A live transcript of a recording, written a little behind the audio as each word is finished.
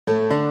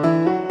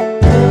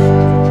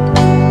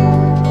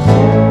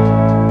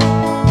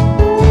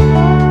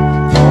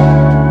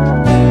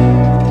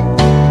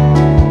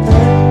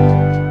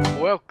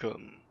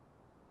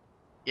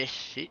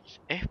Yes, it's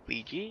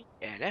FBG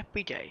and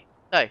FBJ.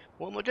 So,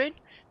 what am I doing?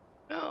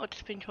 Oh, I've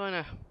just been trying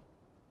to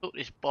sort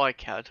this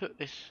bike out. I took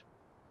this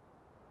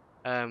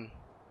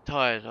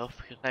tyres off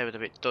because they were a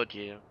bit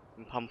dodgy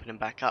and pumping them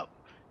back up.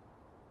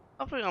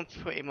 I think I'm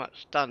pretty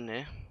much done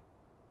there.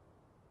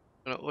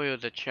 I'm gonna oil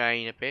the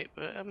chain a bit,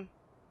 but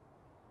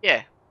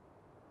yeah.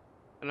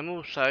 And I'm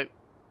also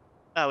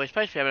we're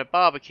supposed to be having a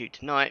barbecue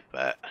tonight,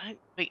 but I don't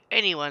think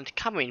anyone's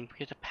coming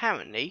because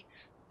apparently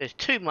there's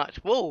too much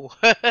wool.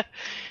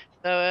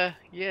 So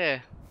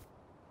yeah,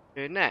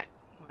 doing that.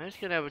 Well, let's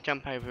go have a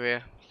jump over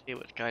here, see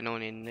what's going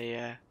on in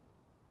the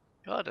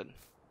garden.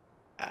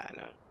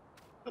 No.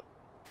 Oh,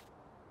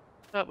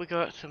 but we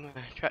got some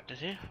tractors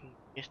here from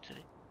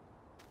yesterday.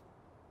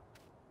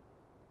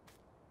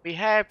 We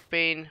have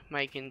been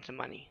making some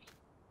money.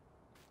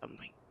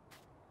 Something.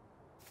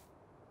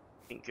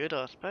 Been good,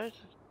 I suppose.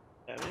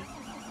 There we go.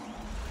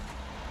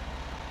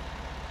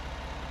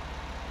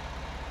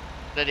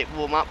 Let it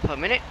warm up for a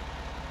minute.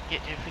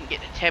 Get the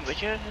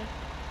temperature.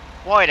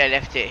 Why they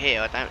left it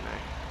here, I don't know.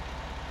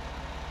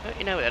 But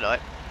you know what they're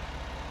like.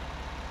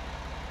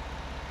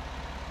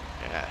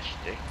 Yeah, I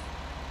should do.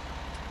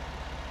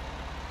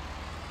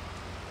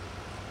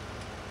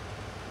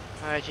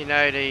 As you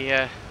know,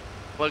 the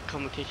world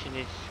competition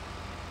is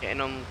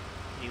getting on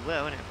pretty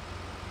well, isn't it?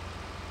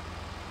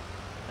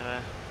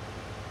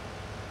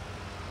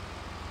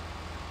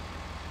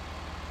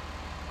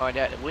 Find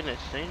out the winners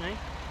soon, eh?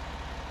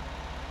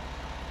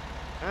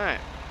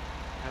 Alright.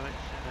 Now let's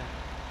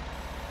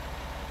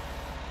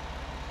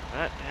put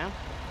that down.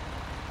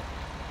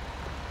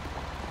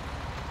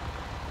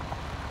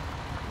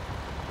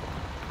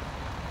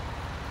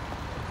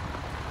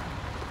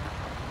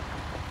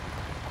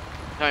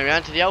 Going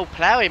round to the old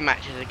ploughing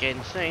matches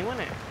again soon,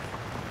 won't it?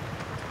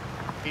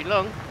 Be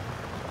long.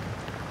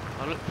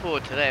 I look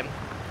forward to them.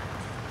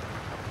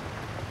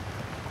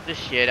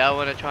 This year though, I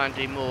want to try and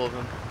do more of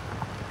them.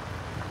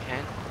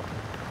 Can.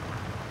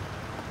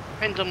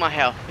 Depends on my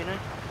health, you know.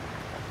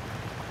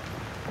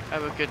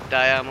 Have a good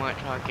day, I might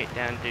try and get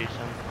down and do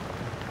some.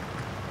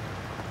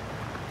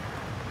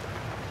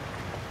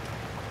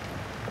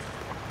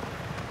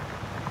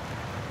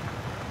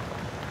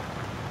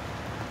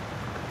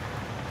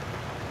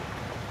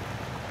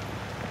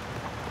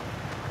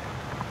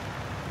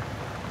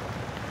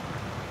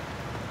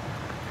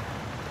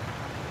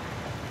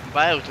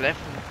 Bales left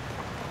from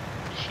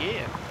this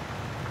year.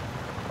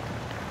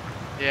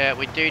 Yeah,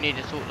 we do need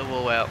to sort the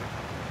wall out.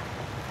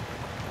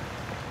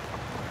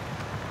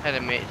 Had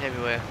a minute, it's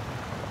everywhere.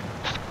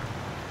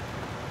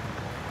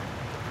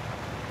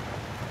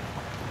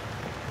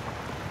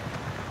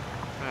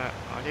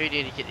 I do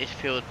need to get this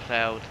field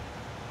ploughed,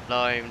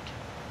 limed,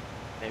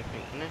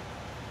 everything, you know.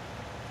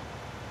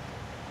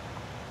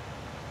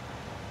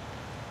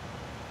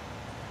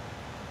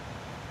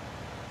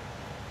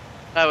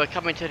 So we're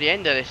coming to the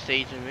end of this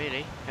season,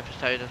 really.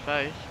 Episode, I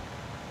suppose.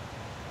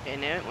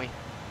 Getting there, aren't we?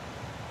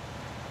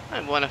 I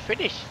don't want to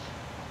finish.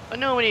 I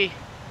normally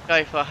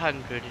go for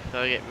 100 if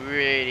I get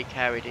really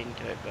carried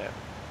into it, but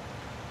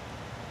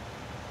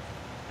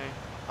okay.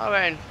 I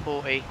reckon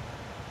 40.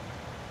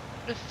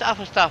 There's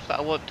other stuff that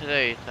I want to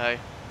do, so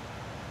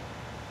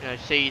you know,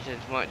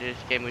 seasons, might do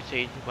this again with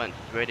seasons once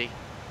it's ready.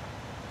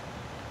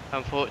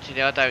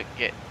 Unfortunately, I don't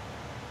get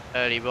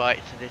early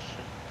rights to this.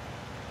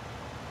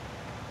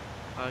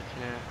 I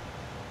can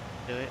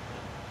do it.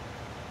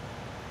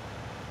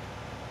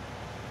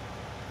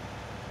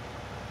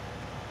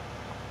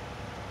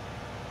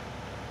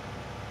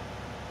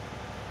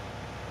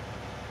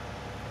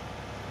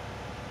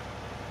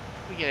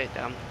 We get it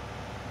done.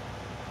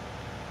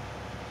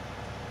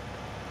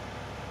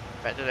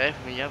 Better there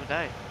from the other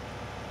day.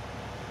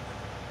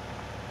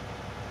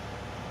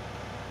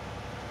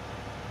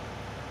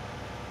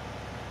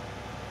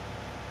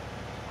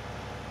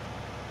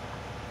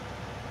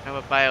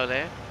 Another bale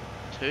there.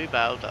 2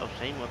 bales that I've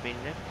seen were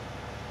being left.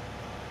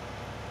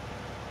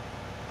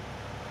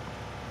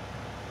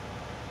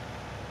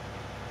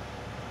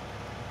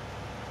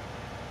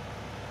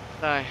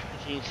 So, as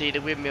you can see,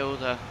 the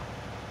windmills are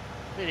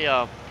really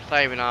are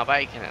saving our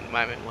bacon at the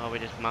moment while we're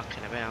just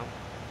mucking about.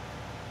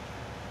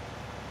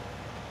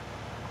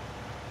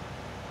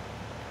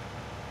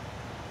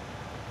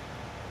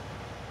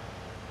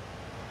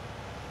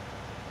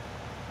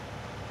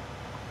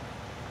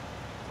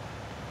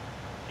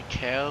 The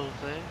cows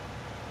there.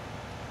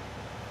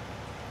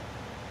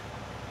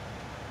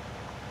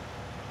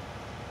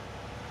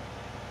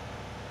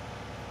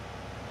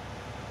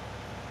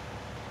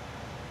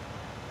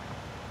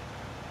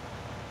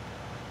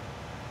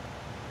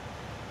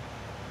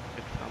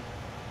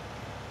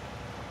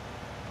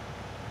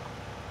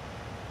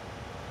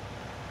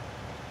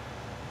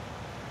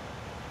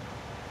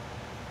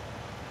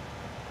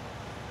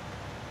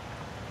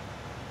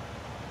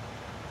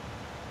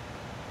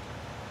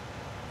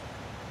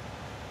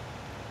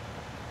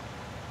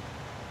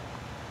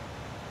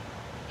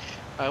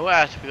 What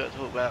else have we got to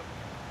talk about?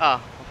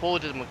 I've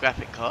ordered my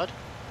graphic card.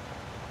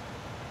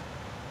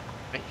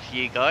 Thanks to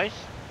you guys.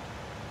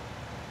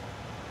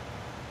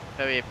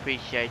 Very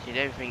appreciated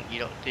everything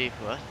you lot do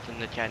for us on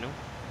the channel.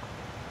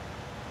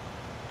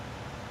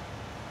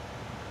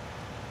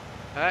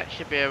 That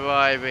should be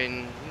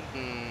arriving,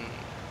 I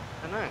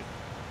don't know,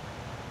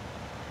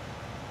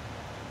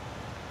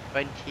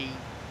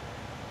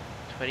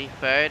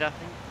 23rd, I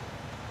think.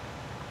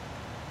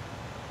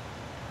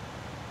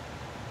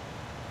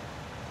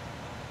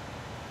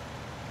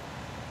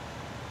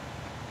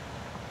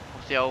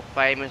 What's the old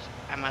famous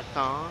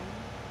Amazon?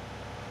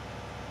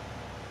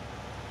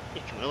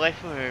 It's coming away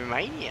from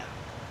Romania.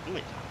 I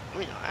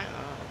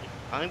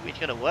think it's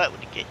gonna work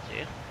when it gets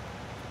here.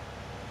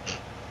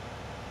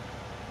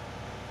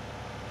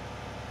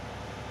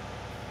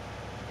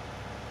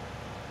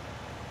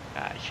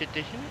 It should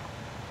do, shouldn't it?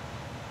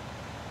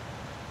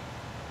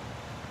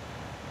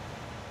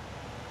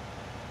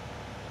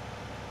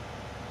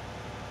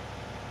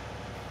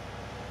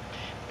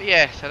 But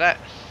yeah, so that's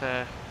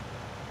I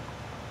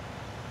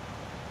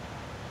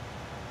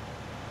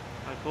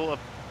bought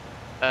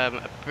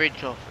a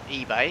bridge off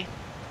eBay.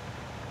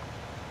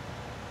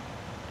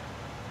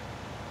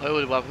 I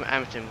ordered one from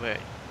Amazon, but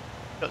it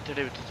got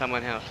delivered to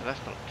someone else, so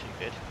that's not too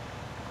good.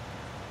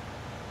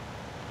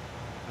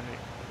 Right,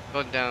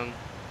 gone down,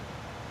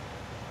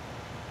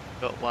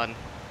 got one.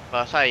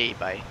 Well, I say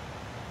eBay.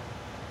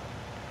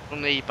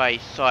 On the eBay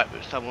site,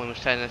 but someone was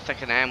selling a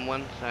second-hand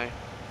one, so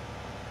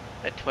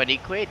at 20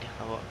 quid.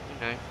 I thought, you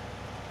know,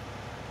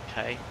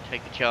 okay,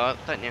 take a chance,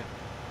 don't you?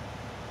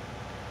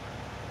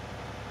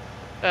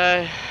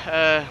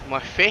 My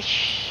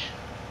fish,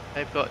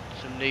 they've got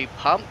some new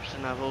pumps,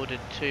 and I've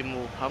ordered 2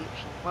 more pumps.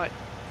 I might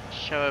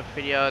show a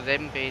video of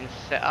them being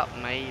set up,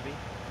 maybe.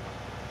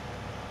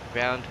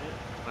 Around it,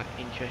 quite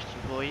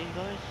interesting for you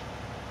guys.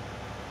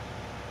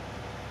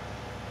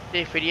 Do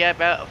a video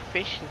about a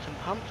fish and some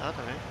pumps, I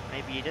don't know,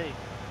 maybe you do.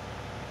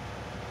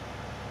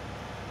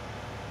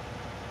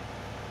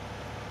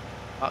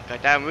 Might go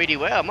down really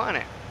well,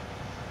 mightn't it?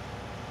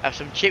 Have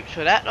some chips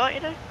for that, like,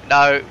 you know?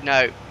 No,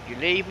 no, you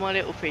leave my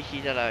little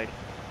fishies alone.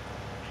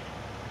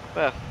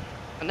 Well,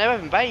 and they're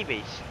having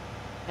babies.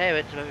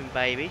 Parents are having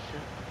babies.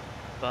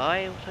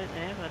 Bye or something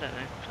there, I don't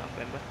know, can't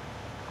remember. I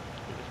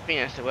think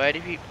that's the word.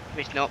 If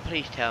it's not,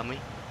 please tell me.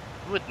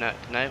 I would know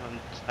to know if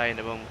I'm saying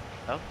the wrong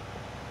stuff.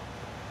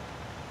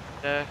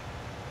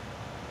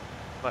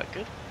 Quite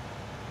good.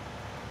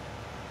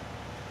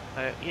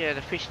 Yeah,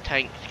 the fish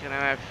tank's gonna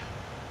have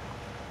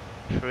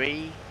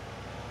three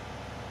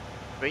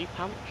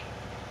pumps.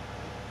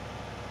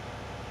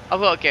 I've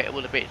got to get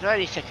all the bits. They're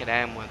only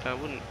second-hand ones. I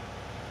wouldn't.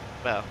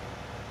 Well,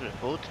 couldn't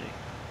afford to.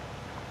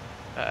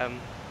 But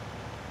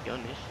be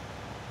honest.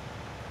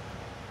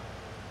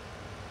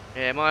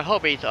 Yeah, my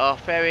hobbies are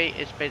very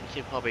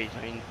expensive hobbies.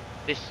 I mean,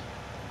 this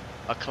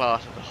I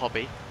class as a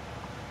hobby,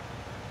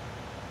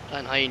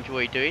 and I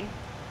enjoy doing.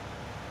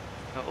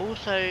 I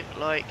also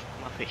like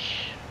my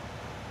fish.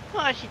 I've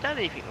not actually done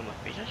anything on my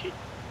fish. I should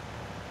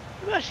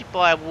actually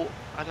buy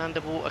an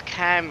underwater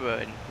camera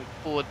and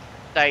record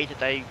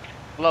day-to-day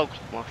vlogs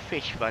of my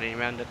fish running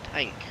around the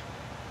tank.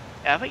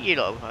 Yeah, I think you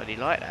lot would probably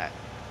like that.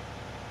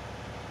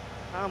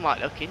 I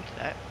might look into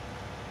that.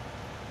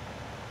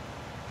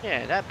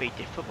 Yeah, that'd be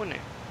different, wouldn't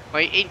it?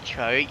 My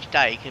intro each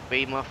day could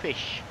be my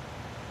fish.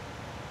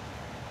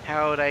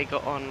 How they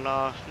got on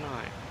last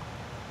night.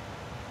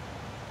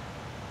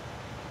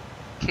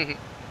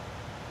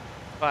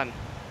 Fun.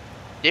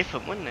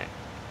 Different, wouldn't it?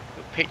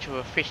 A picture of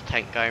a fish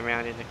tank going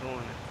around in the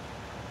corner.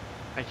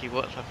 As you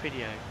watch my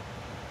video.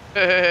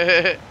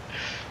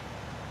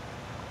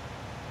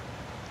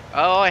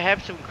 Oh, I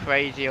have some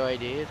crazy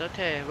ideas, I'll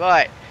tell you.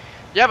 Right,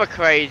 the other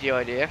crazy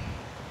idea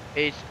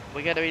is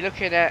we're going to be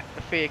looking at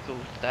the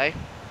vehicles today.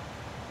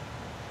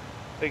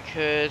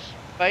 Because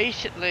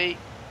basically,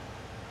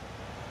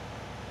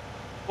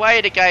 the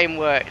way the game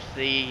works,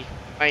 the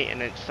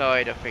maintenance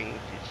side of things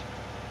is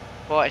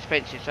quite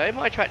expensive. So if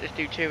my tractors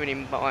do too many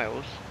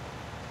miles,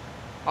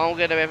 I'm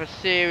going to have a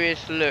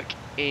serious look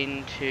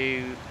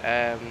into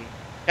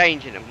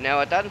changing them. Now,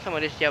 I done some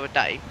of this the other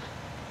day.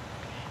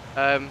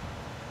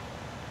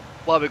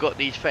 While we got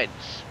these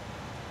fence.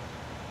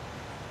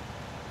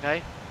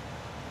 Okay.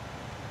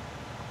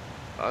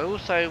 I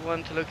also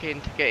want to look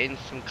into getting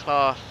some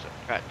class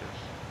tractors.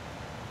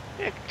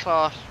 Yeah,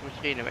 class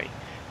machinery.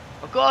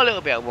 I've got a little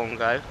bit of one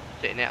go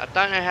sitting there. I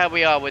don't know how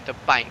we are with the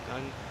bank.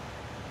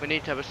 We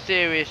need to have a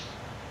serious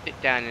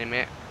sit down in a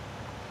minute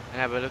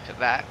and have a look at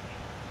that.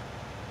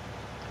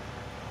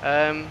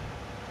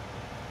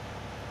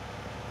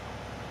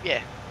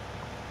 Yeah,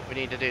 what we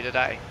need to do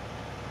today.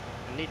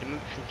 I need to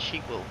move some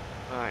sheep wool.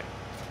 Right.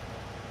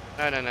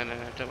 No, don't want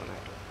that.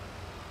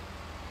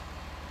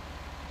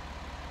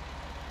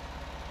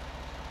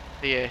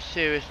 So yeah,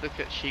 serious look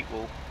at sheep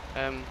wool.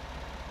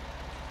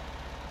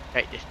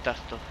 Take this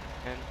dust off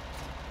again.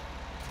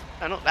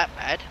 No, not that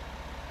bad.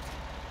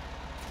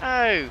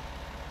 No!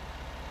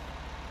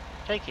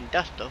 Taking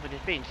dust off and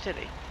it's being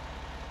silly.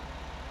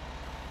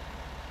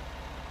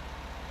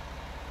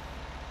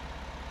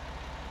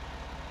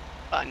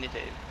 Button is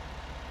it?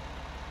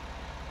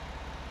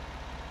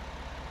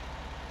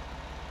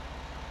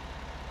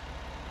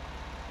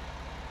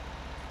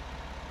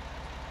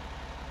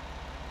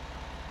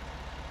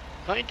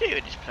 Can't you do it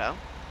with this plough?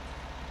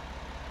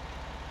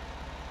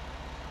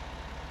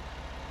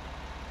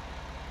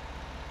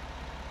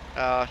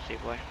 Oh, I see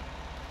why.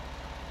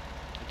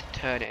 I have to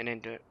turn it and then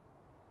do it.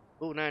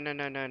 Oh, no, no,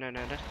 no, no, no, no,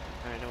 that's,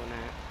 no, I don't want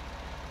that.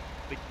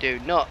 We do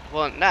not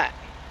want that.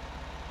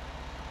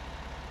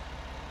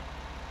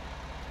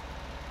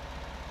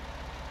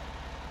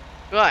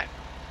 Right.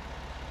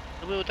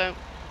 The wheel don't,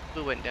 the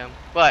wheel went down.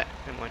 Right,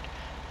 never mind.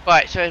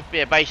 Right, so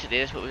yeah, basically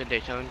that's what we're going to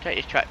do. So I'm going to take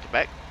this tractor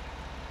back.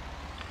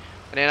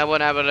 And then I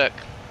want to have a look.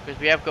 Because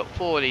we have got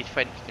 4 of these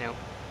fenced now.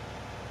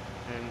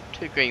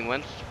 2 green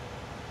ones.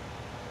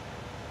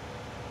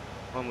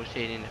 One we're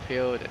seeing in the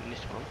field and this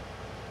one.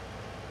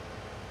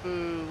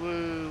 Woo,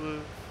 woo,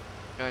 woo.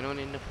 Going on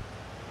in the...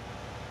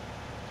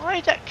 Why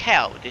is that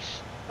cow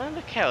this? Why do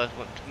the cows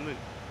want to move?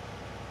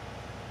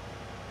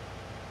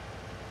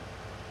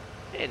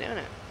 Yeah, don't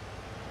it?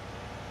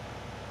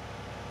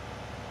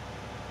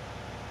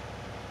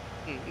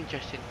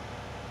 Interesting.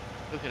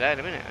 Look at that in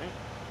a minute, eh?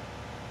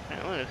 I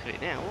don't want to look at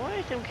it now. Why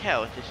is them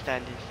cows just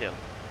standing still?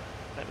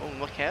 Like all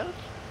my cows?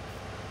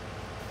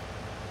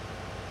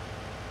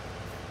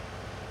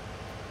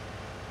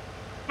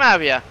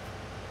 Maria!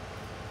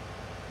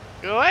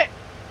 You alright?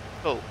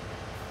 Cool.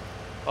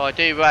 Oh, I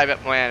do worry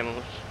about my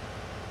animals.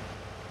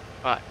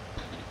 Right.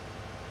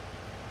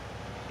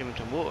 Give them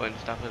some water and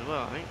stuff as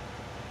well, I think.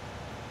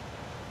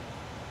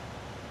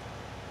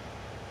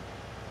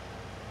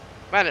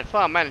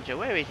 Farm manager,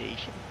 where is he? He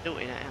should be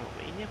sorting that out,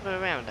 but he's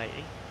never around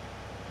lately.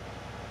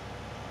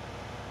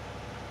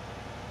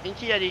 Since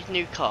he had his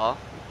new car,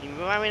 he's been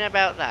worrying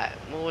about that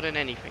more than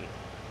anything.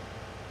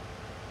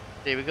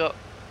 See, we got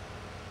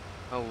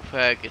old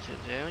Ferguson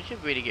there. I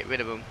should really get rid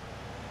of him.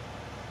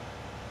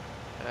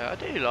 I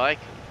do like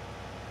him.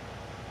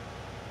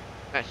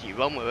 Actually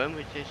run with him,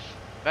 which is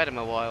had him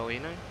a while, you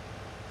know.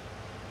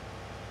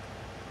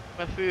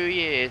 A few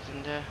years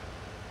and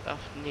stuff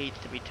needs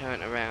to be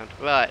turned around.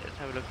 Right, let's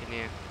have a look in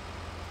here.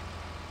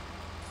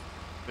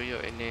 What we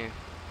got in there?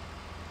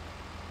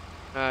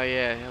 Oh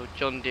yeah, the old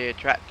John Deere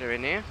tractor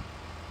in here.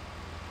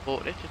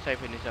 Bought this, just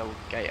open this old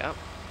gate up.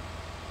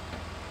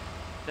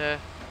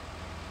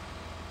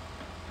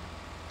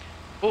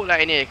 Bought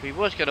that in here because we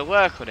was going to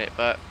work on it,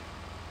 but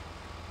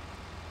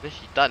unless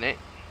he's done it.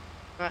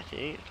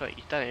 Actually, it's like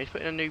he's done it. He's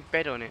putting a new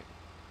bed on it.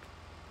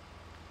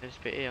 There's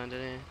a bit here under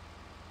there.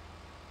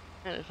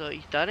 That looks like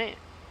he's done it.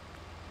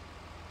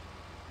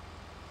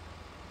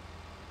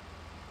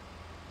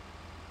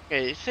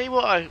 Okay, see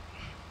what I...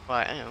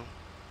 Right, hang on.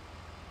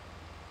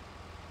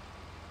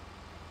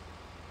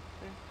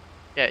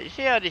 Yeah, you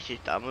see how this is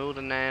done with all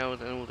the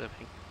nails and all the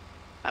things.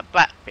 That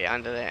back bit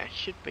under there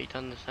should be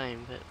done the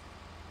same, but...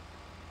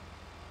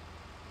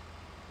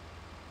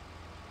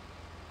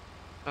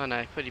 Oh no,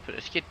 they probably put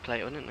a skid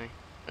plate on, didn't they?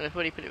 Oh, they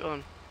probably put it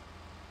on.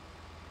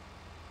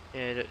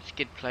 Yeah, the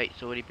skid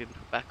plate's already been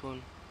put back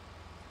on.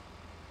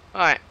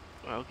 Alright,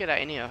 well, I'll get that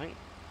in here, I think.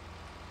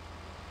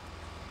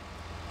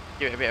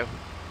 Give it a bit of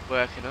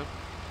working on.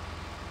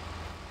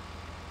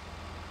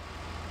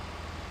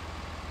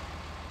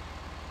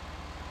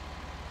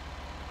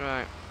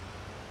 Right.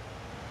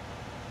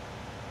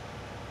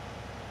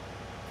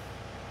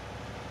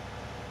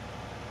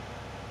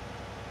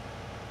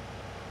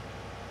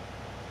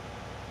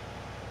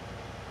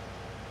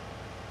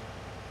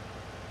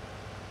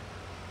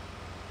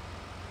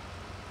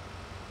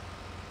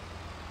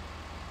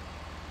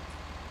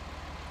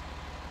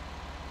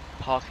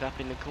 Park it up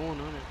in the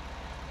corner, isn't it?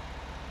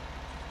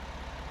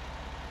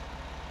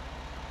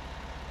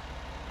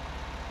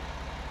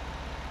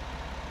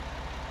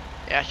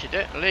 Yeah, I should do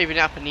it. I'm leaving it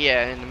up in the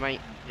air in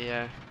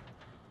the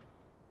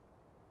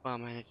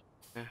farm manager.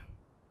 Yeah,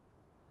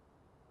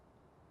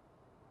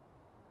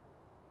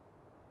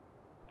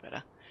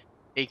 better.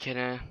 He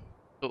can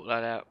sort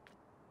that out.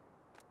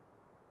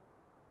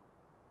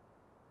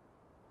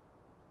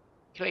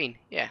 Clean,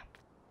 yeah.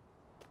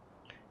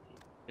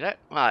 See that?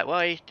 Right,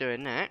 while he's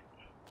doing that,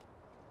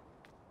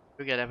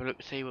 we're gonna have a look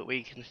to see what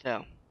we can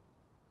sell.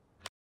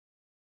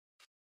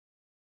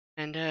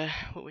 And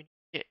what we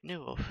get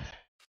new of.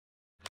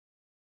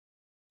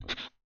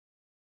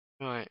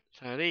 Right,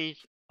 so these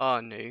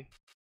are new.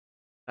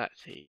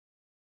 That's the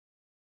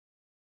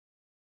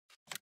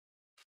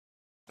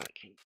that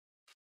can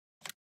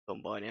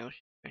gone by now, shouldn't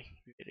they?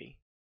 Really.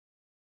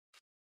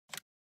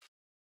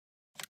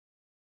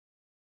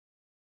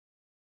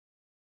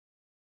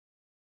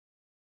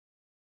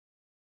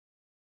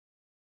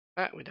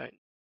 That we don't.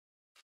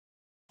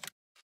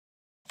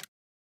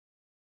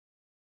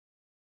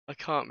 I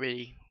can't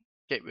really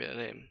get rid of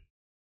them.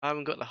 I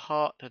haven't got the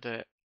heart to do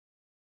it.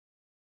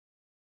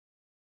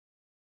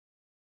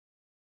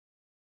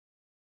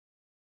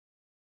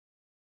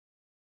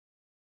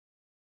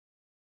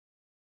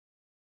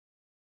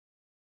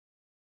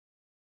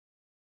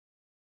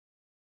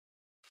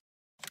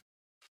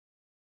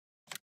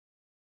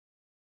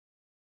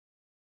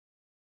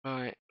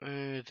 Right,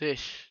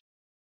 this.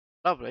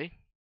 Lovely.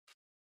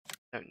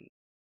 Don't.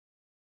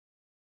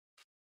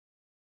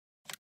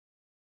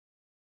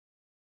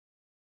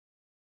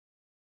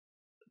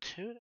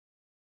 Two?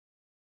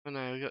 Oh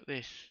no, we got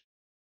this.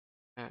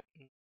 That.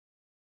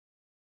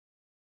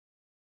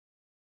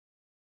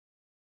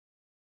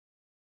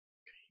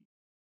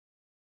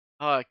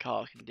 Hire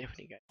car can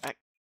definitely go back.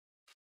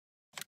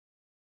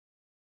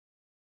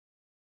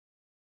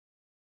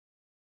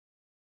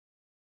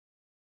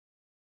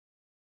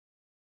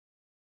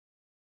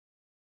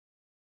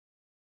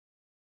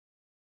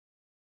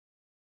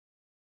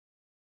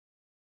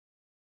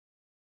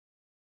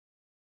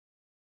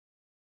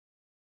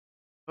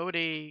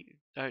 Probably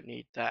don't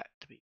need that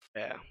to be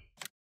fair.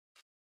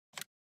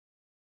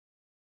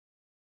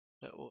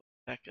 That will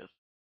attack us.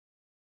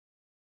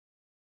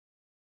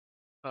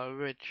 Oh,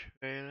 red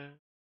trailer.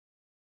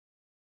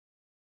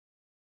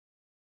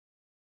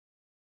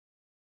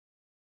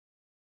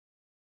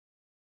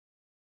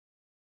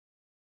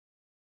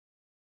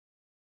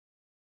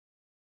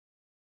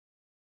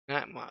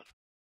 That much.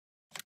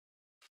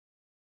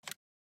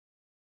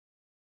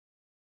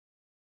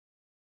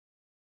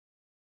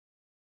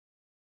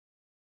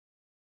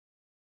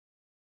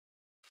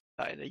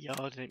 That in the yard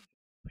and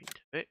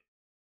into it.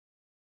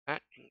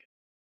 That can go.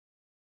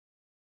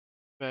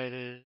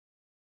 Trailers.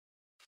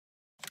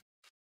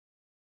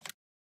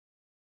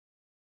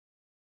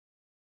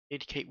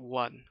 Need to keep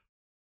one.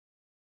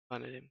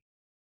 One of them.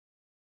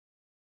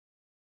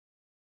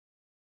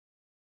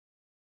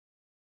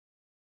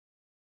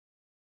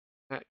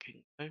 That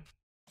can go.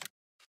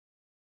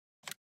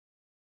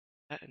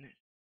 That in it.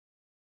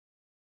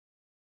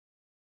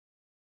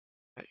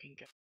 That can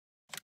go.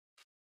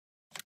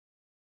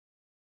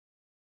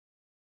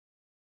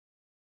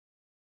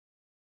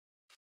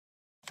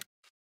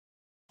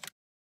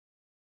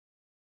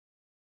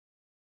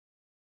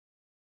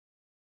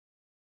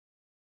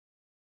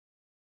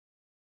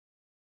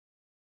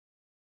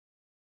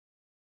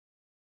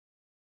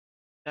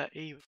 That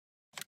even.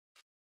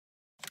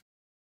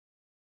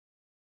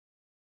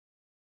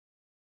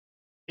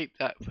 Keep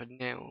that for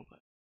now, but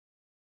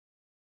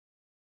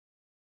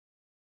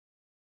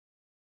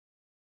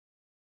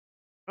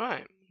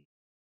right.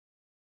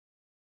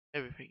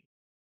 Everything.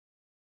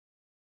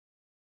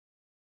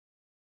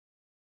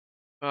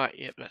 Right,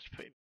 yep, that's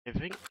pretty much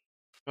everything.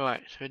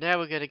 Right, so now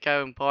we're gonna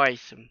go and buy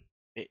some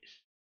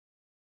bits.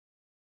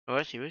 Oh,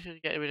 actually, we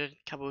should get rid of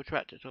a couple of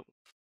tractors. Oh,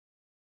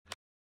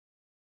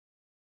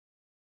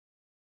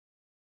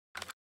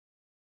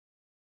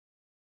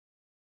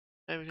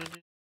 I don't know.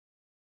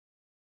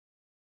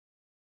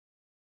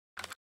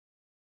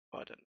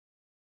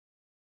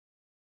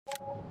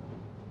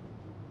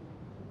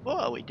 What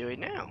are we doing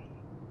now?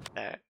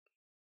 Right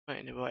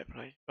in the right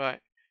place. Right.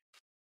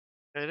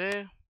 Go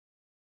there.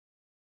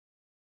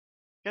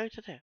 Go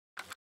to there.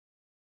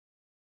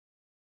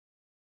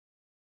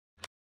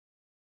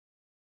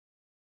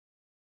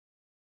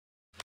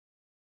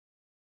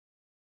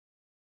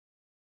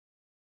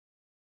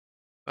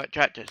 Right,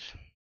 tractors.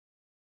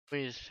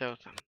 We need to sell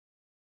some.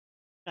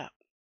 Up.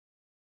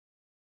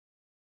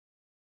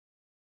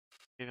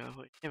 You know,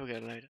 we're never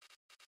gonna load it.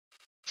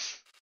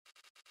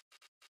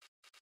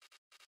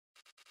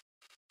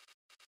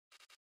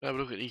 Have a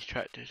look at these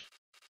tractors.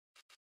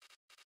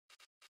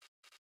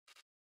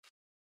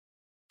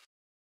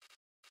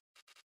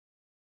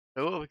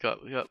 So what have we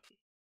got? We got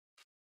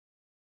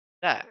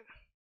that.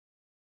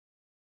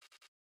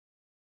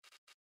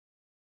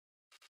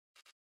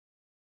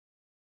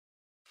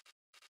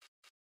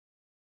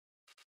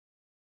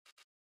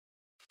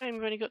 And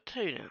we've only got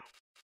two now.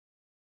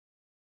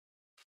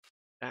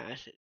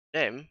 That's it.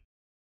 Them.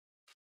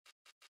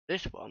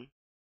 This one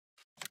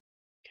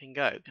can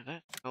go because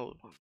that's an old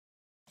one.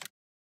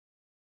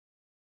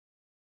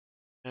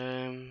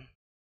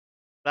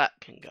 That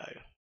can go.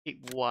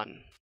 Keep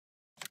one.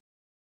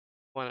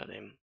 One of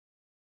them.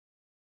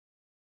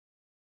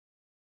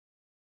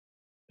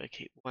 So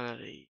keep one of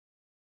these.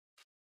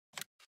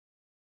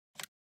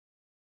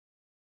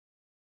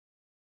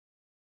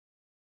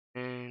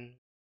 And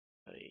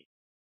these.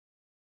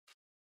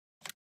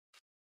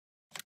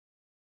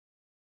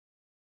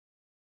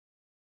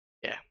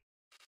 Yeah.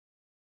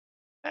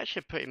 That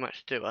should pretty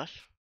much do us.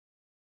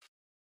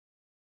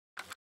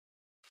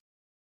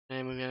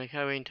 Then we're gonna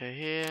go into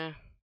here.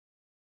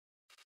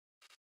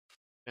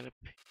 Gonna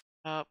pick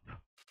up.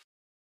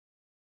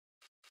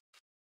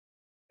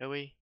 Are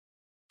we?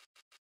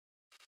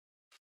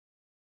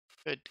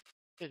 Good.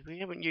 Good. We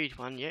haven't used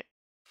one yet.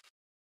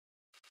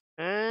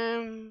 We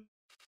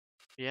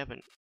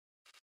haven't.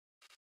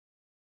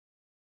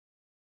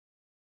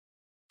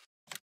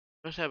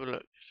 Let's have a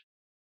look.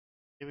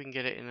 See if we can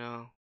get it in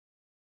our.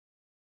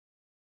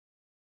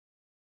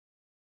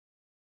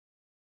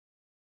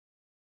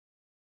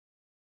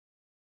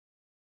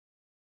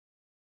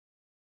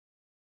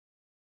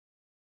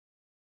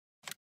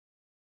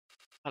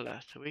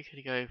 Colour, so we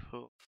could go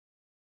for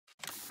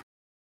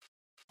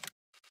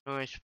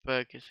nice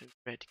burgers and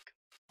red.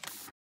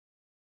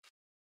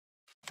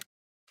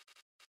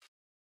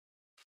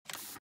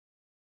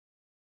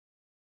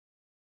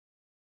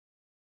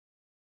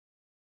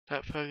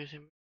 That burgers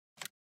in.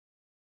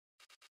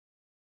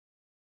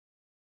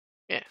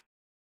 Yeah.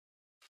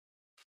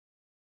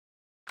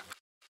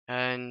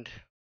 And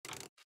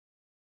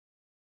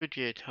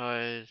Goodyear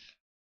tires.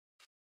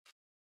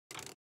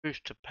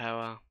 Booster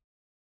power.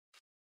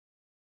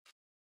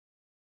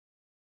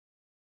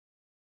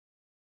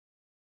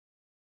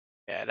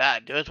 Yeah,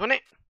 that does, wouldn't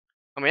it?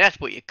 I mean, that's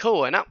what you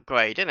call an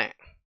upgrade, isn't it?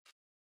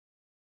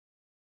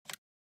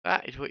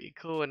 That is what you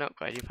call an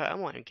upgrade. In fact, I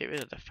might even get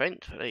rid of the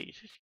fence for these.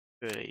 Let's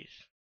get rid of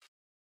these.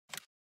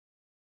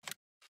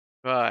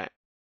 Right. I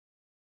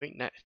think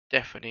that's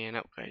definitely an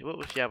upgrade. What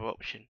was the other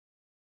option?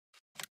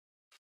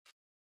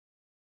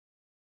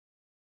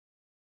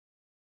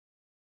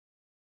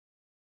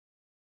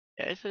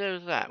 Yeah, so there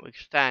was that with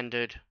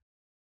standard.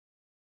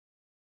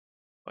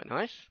 Quite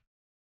nice.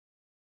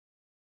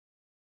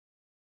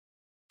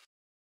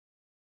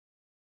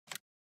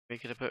 We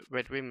could have put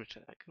red rims to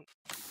that.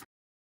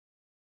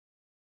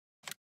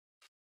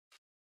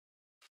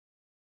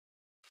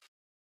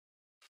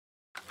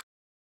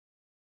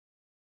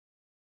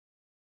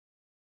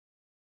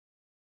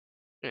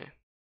 Yeah.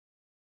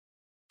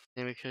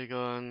 Then we could have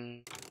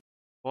gone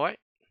white.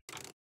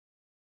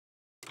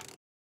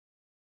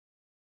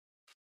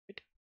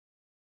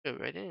 Go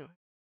red anyway.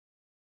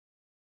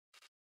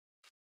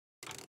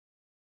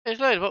 There's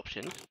a load of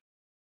options.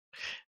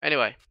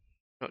 Anyway,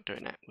 not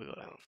doing that. We got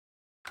that one.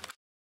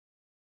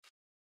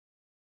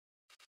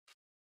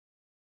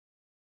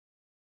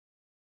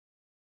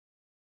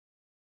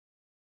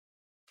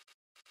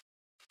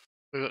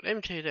 We got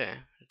them two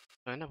there.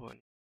 Another one.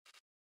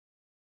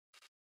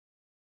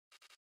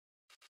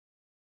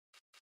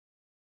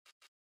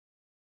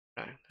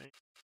 No,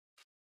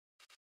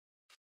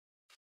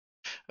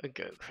 I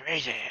go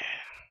crazy.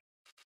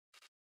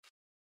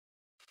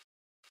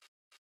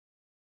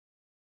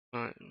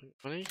 Right,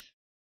 one of these.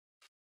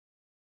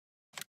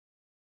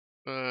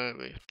 We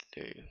have to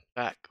do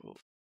back or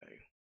go.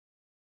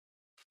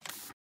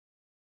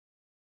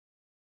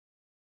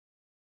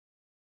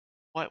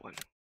 White one.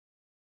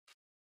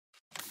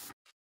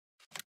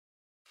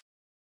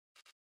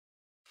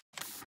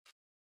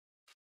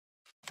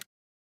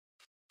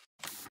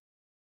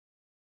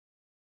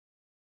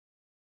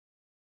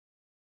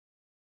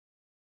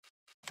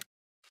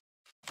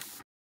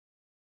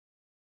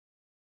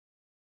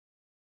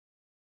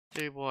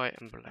 Do white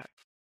and black.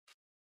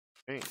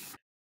 Green.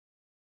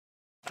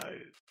 Oh.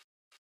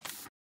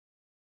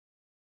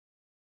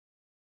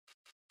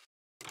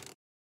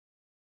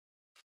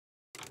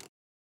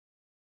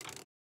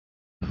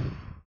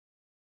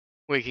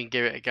 We can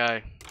give it a go.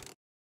 Don't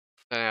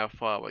know how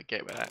far we'll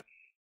get with that.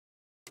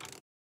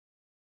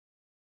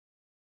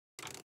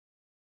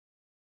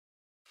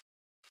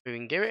 We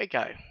can give it a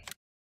go.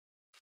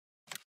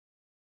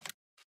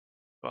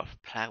 Got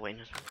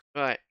ploughing.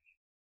 Right.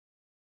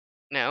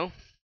 Now,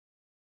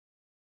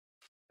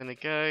 gonna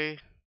go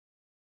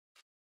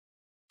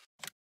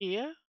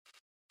here,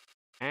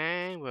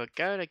 and we're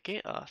gonna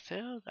get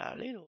ourselves a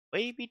little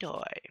baby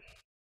toy.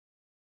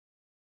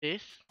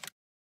 This.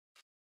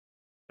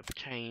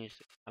 Change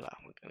the colour.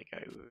 We're gonna go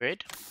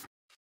red.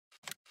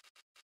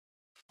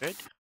 Red.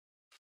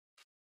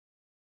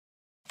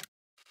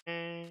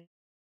 And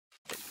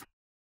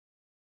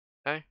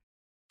red.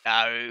 No.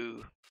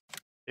 No.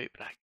 Do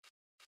black.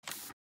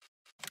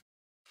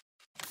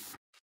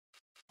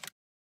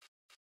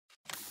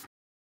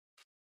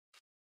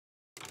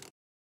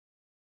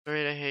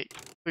 Rid of heat.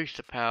 Boost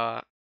the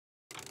power.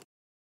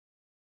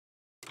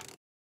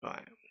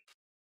 Right.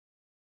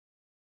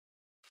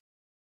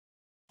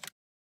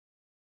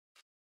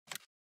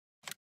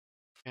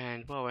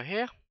 And while we're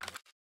here,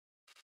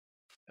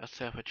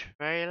 ourselves a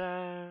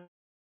trailer.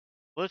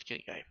 What's gonna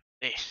go?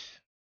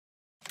 This.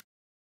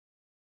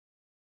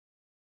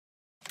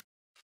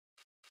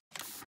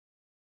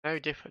 No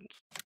difference.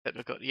 Except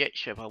I've got the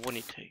extra if I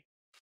wanted to.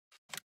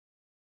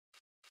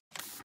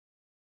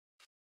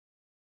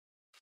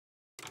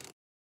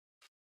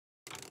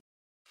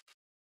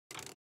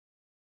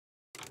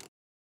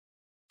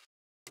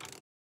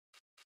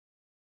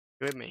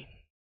 You with me?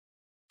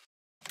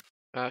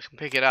 I can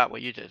pick it up.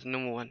 We'll use it as a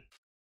normal one.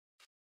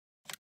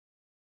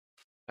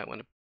 I don't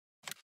want to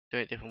do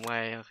it a different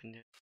way. I can do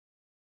it.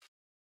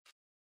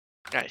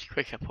 Yeah, it's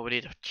quicker. Probably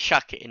need to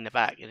chuck it in the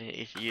back than it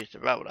is to use the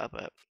roller,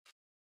 but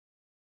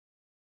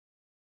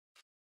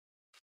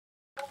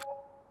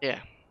yeah.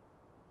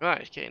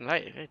 Right, it's getting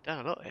late. We've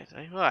done a lot here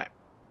today. Right.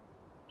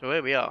 So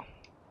here we are,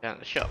 down at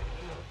the shop.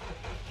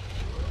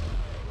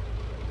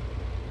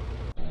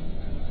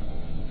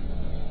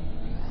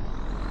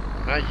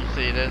 As you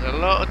see, there's a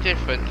lot of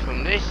difference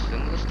from this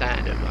and the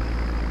standard one.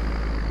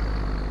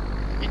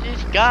 You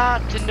just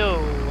got to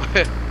know.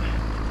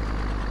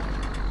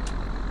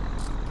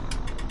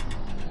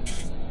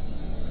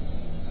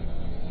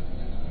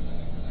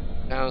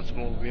 Sounds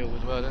more real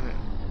as well, doesn't it?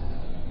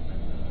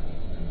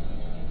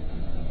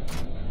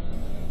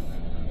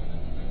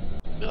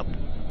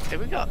 Here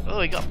we go. Oh,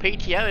 we got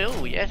PTO.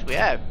 Oh, yes, we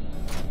have.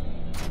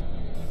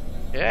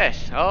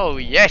 Yes. Oh,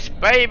 yes,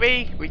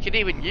 baby. We can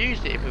even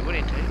use it if we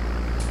wanted to.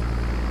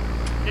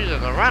 Use it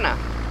as a runner.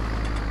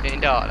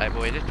 Getting dark there,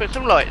 boys. Let's put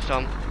some lights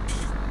on.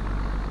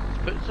 Let's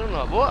put some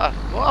lights.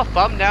 What a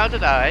thumbnail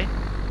today.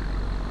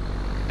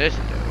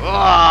 Listen to it.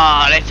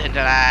 Oh, listen to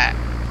that.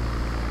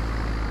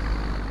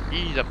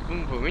 He's a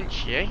boom boom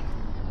inchy, eh?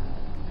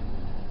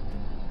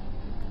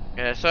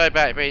 Yeah, sorry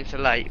about it being so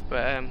late,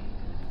 but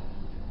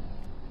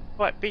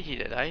quite busy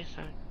today,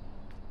 so should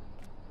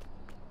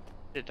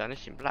have done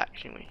this in black,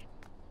 shouldn't we?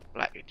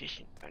 Black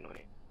edition going on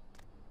it.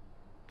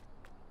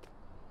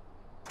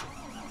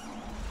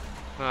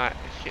 Right,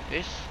 let's get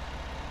this.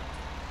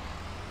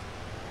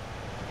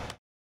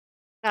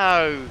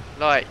 No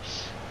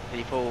lights,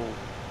 people.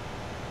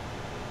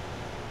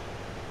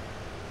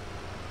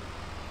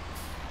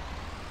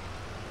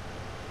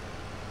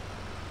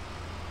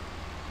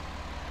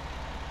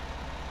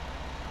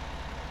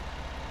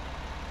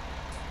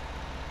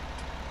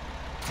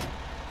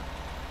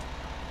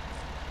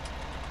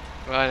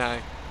 I know.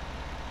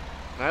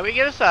 What are we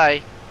gonna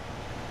say?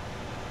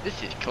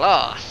 This is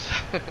class.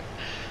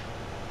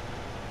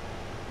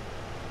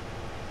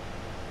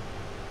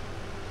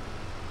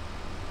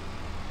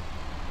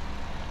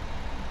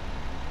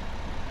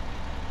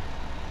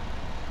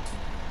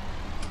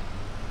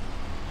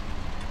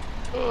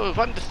 Oh,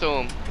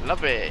 thunderstorm.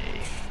 Lovely.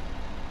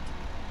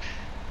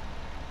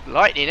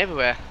 Lightning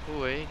everywhere.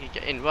 Oh, we can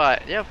get in.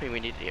 Right, the other thing we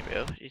need to get rid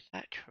of is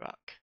that truck.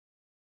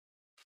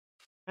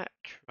 That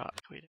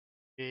truck we don't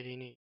really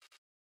need.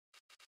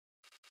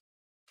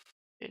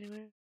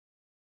 Anyway.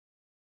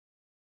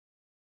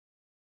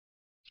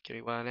 Just give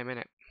me one in a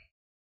minute.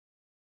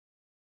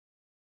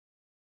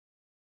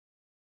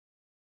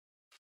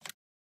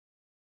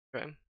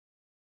 Right.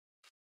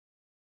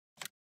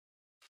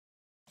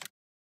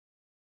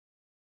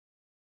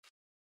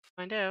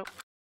 Find out.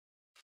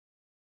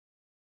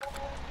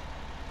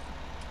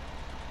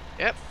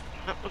 Yep,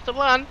 that was the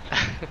one.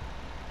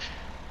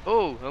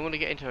 Oh, I want to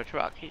get into a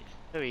truck. It's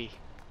very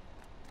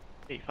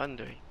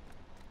thundery.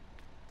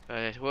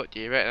 What do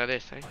you reckon of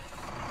this, eh?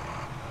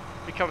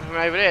 It comes from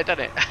over there,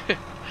 doesn't it?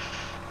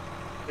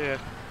 Yeah.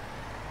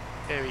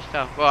 Scary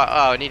stuff. Right,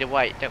 oh, I need to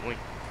wait, don't we?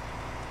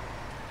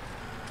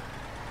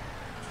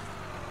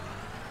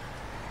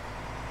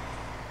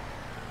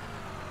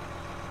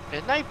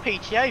 There's no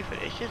PTO for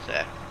this, is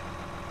there?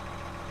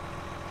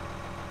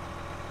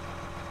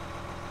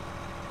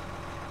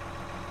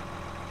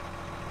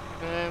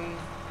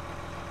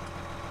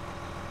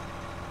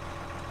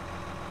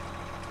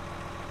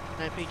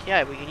 No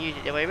PTO, we can use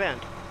it the way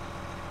around.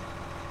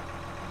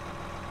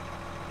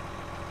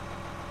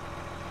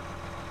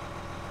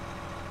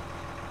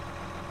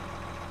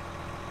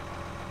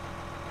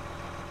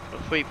 Got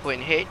a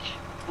 3-point hitch,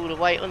 all the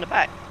weight on the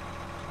back.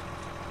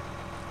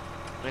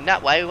 And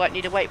that way we won't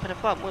need to wait for the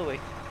front, will we?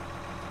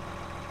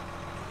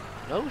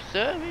 No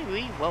sir,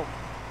 we won't.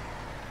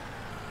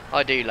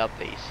 I do love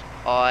these.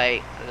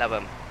 I love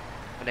them.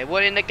 When they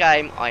weren't in the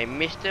game, I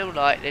missed them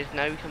like there's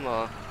no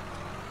tomorrow.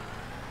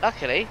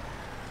 Luckily,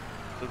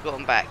 we've got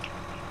them back.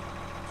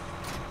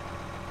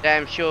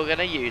 Damn sure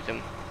gonna use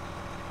them.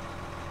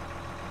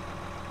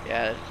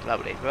 Yeah, that's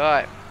lovely.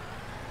 Right.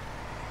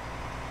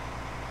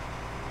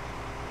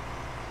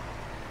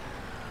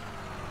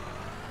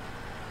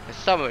 There's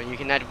some of them you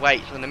can add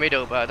weights on the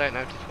middle, but I don't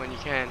notice when you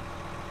can.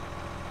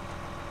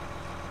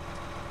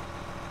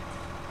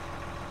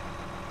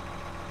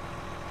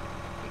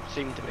 Doesn't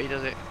seem to be,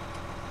 does it?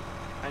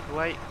 Add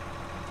weight.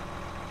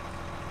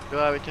 Do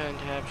I return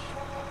tabs?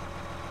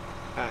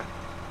 Ah.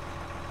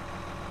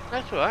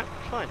 That's alright,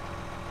 it's fine.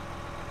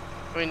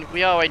 I mean,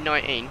 we are in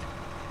 19.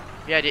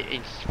 We had it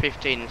in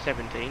 15 and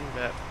 17,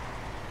 but,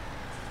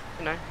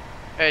 you know,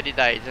 early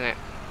days, isn't it?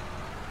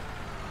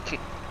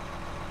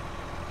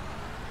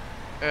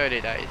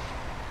 Early days.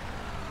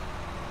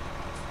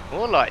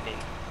 More lightning.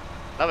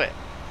 Love it.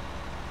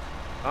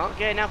 Can't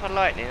get enough of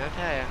lightning, I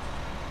tell you.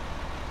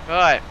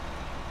 Right.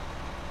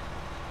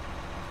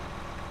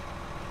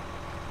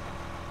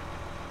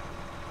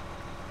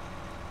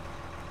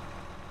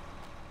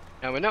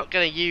 Now we're not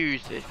going to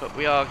use this, but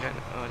we are going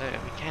to... Oh, I don't know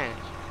if we can.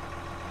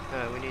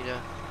 No, we need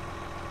a...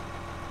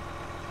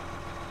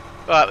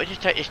 Right, we'll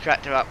just take this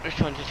tractor up. This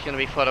one's just going to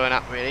be following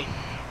up, really. In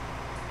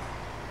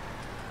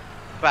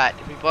fact,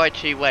 if we buy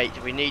 2 weights,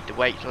 we need the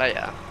weights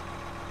later.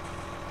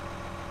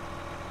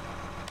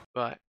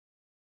 Right.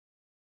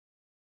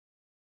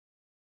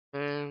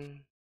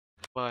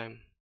 Buy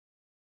 'em.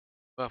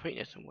 Well, I think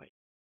there's some weight.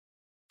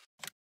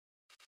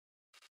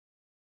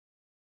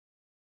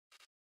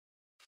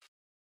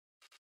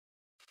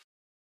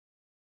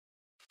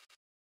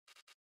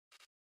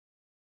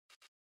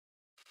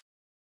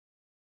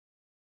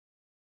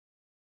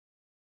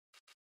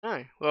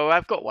 No, well,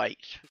 I've got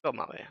weights. I've got them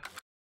up here.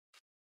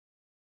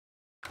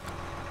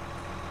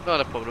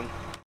 Not a problem.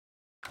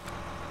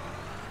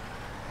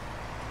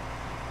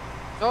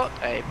 Not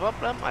a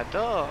problem at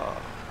all.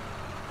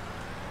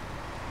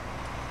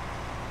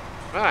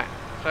 Right,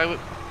 so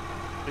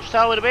we've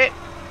sold a bit.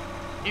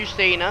 You've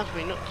seen us,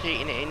 we're not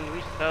cheating it in.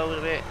 We sold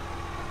a bit.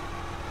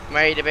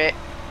 Made a bit.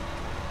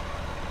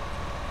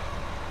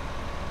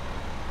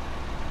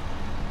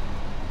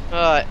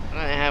 Right, I don't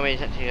know how many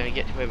is actually going to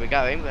get to where we're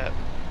going, but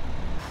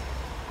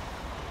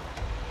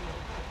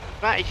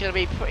that is going to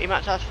be pretty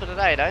much us for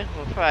today, though, I'm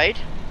afraid.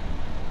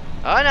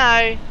 I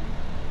know.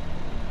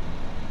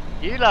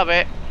 You love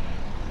it.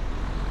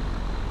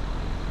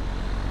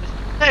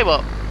 Tell you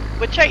what,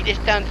 we'll take this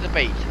down to the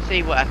beach and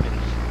see what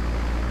happens.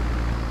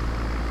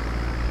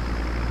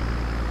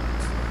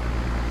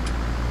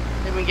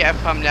 Then we get a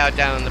thumbnail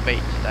down on the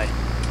beach today.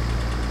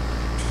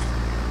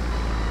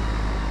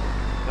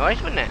 Nice,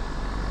 wasn't it?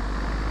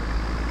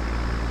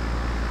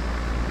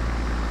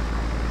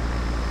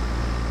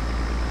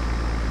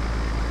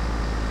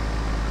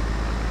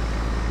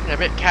 A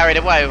bit carried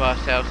away with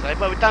ourselves today,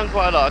 but we've done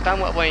quite a lot. I've done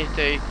what I wanted to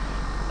do.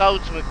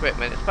 Sold some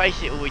equipment. It's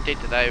basically all we did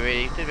today,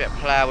 really. Did a bit of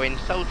ploughing,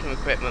 sold some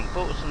equipment,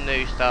 bought some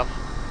new stuff.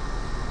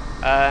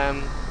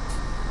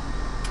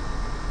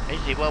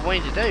 Basically what I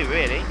wanted to do,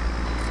 really.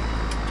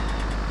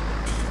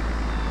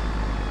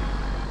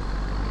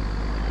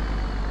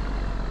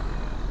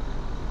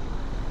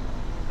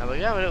 Now we're going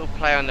to have a little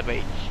play on the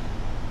beach.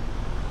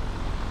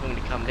 I'm going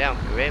to come down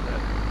through here,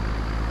 but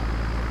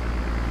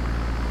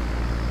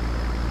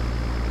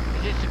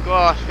it's just a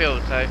grass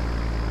field, so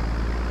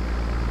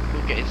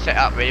we're getting set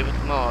up really for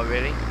tomorrow,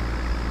 really.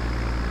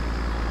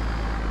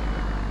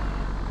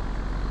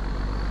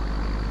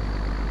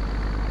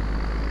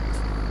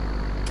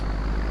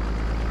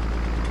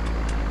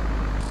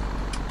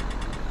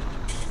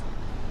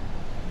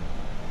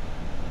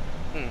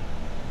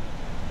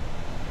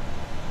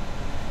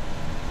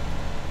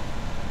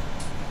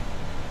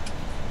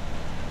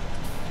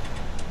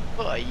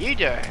 What are you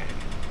doing?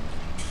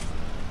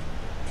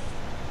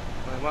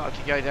 Well, I might have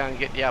to go down and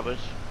get the others.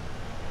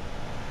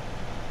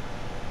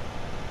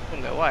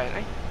 On their way, ain't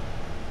they?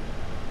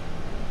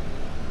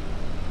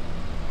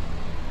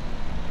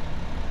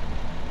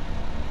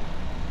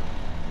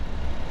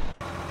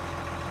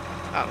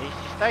 Oh, he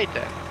stayed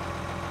there.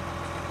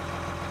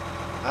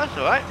 That's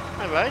alright,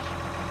 no worries.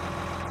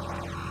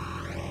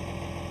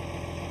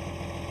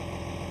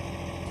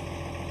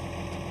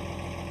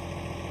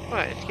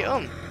 Right, let's get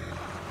on.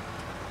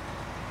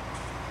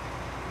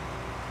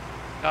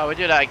 Oh, we'll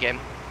do that again.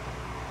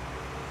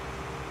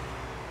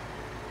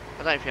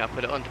 I don't think I'll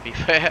put it on, to be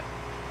fair.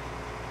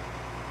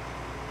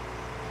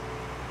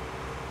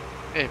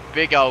 It's a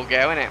big old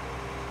girl, isn't it?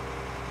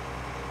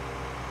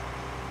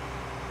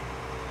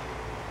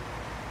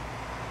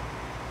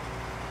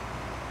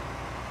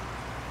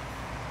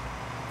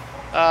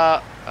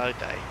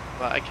 Okay.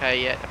 Right,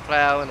 okay, yeah, the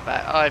plough and the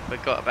back. I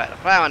forgot about the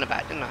plough and the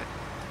back, didn't I?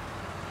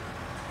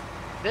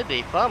 Did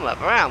the farmer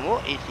Brown,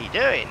 what is he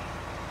doing?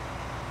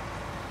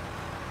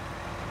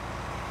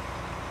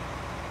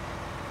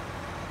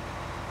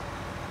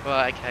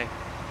 Right, okay.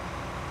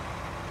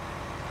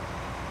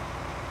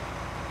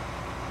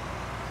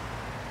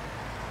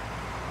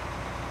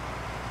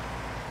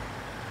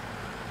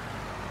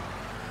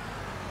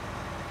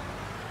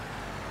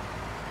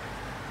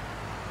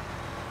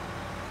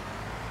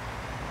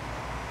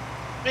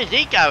 Where's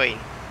he going?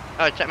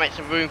 Oh, to make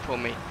some room for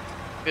me.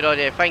 Good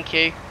idea, thank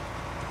you.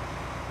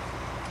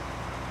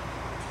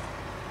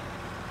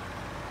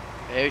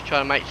 Yeah, he was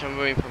trying to make some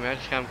room for me. I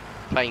just can't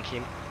thank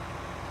him.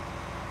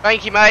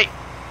 Thank you, mate.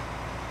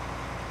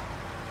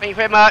 Thank you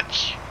very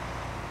much.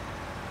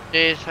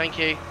 Cheers, thank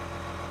you.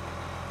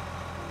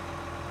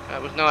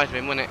 That was nice of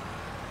him, wasn't it?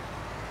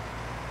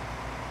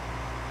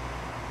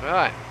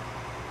 Right.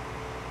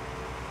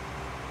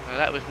 Oh,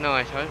 that was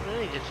nice. I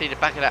really need to see the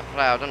back of that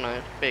plough, don't I?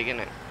 It's big, isn't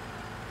it?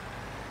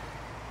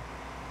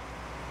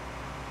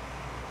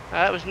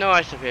 That was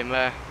nice of him,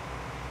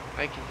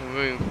 making some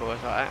room for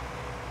us like that.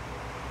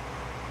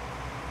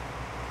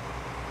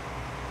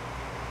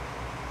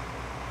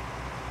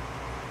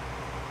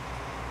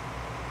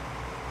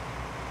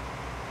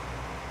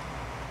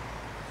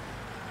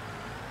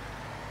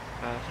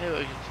 I'll tell you what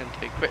we can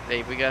do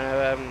quickly. We're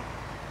going to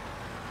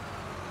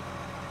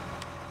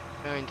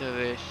go into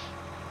this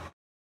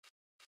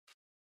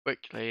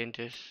quickly and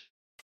just.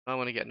 I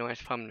want to get a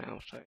nice thumbnail,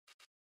 so.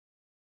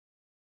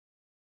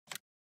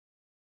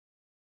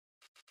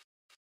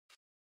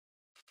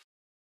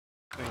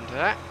 Go into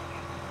that.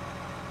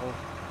 Oh,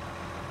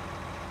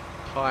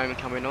 time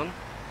coming on.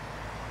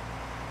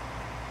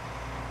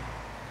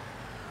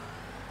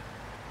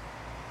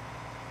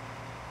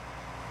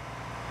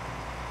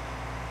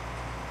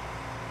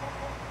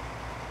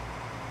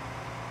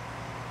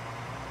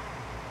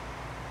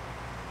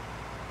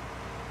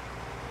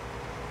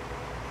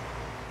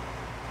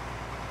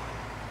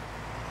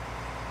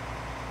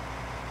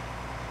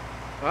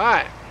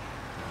 Right.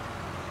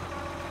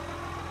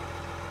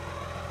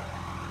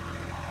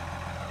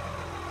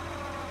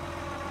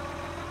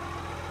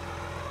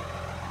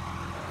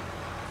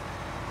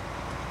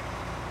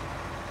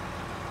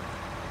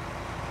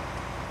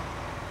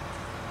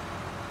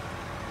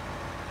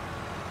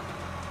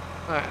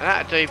 Right,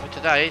 that'll do for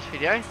today's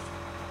video.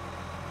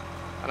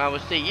 And I will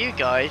see you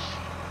guys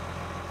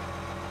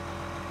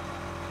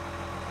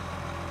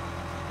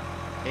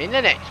in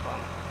the next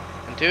one.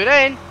 Until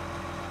then,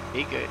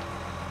 be good.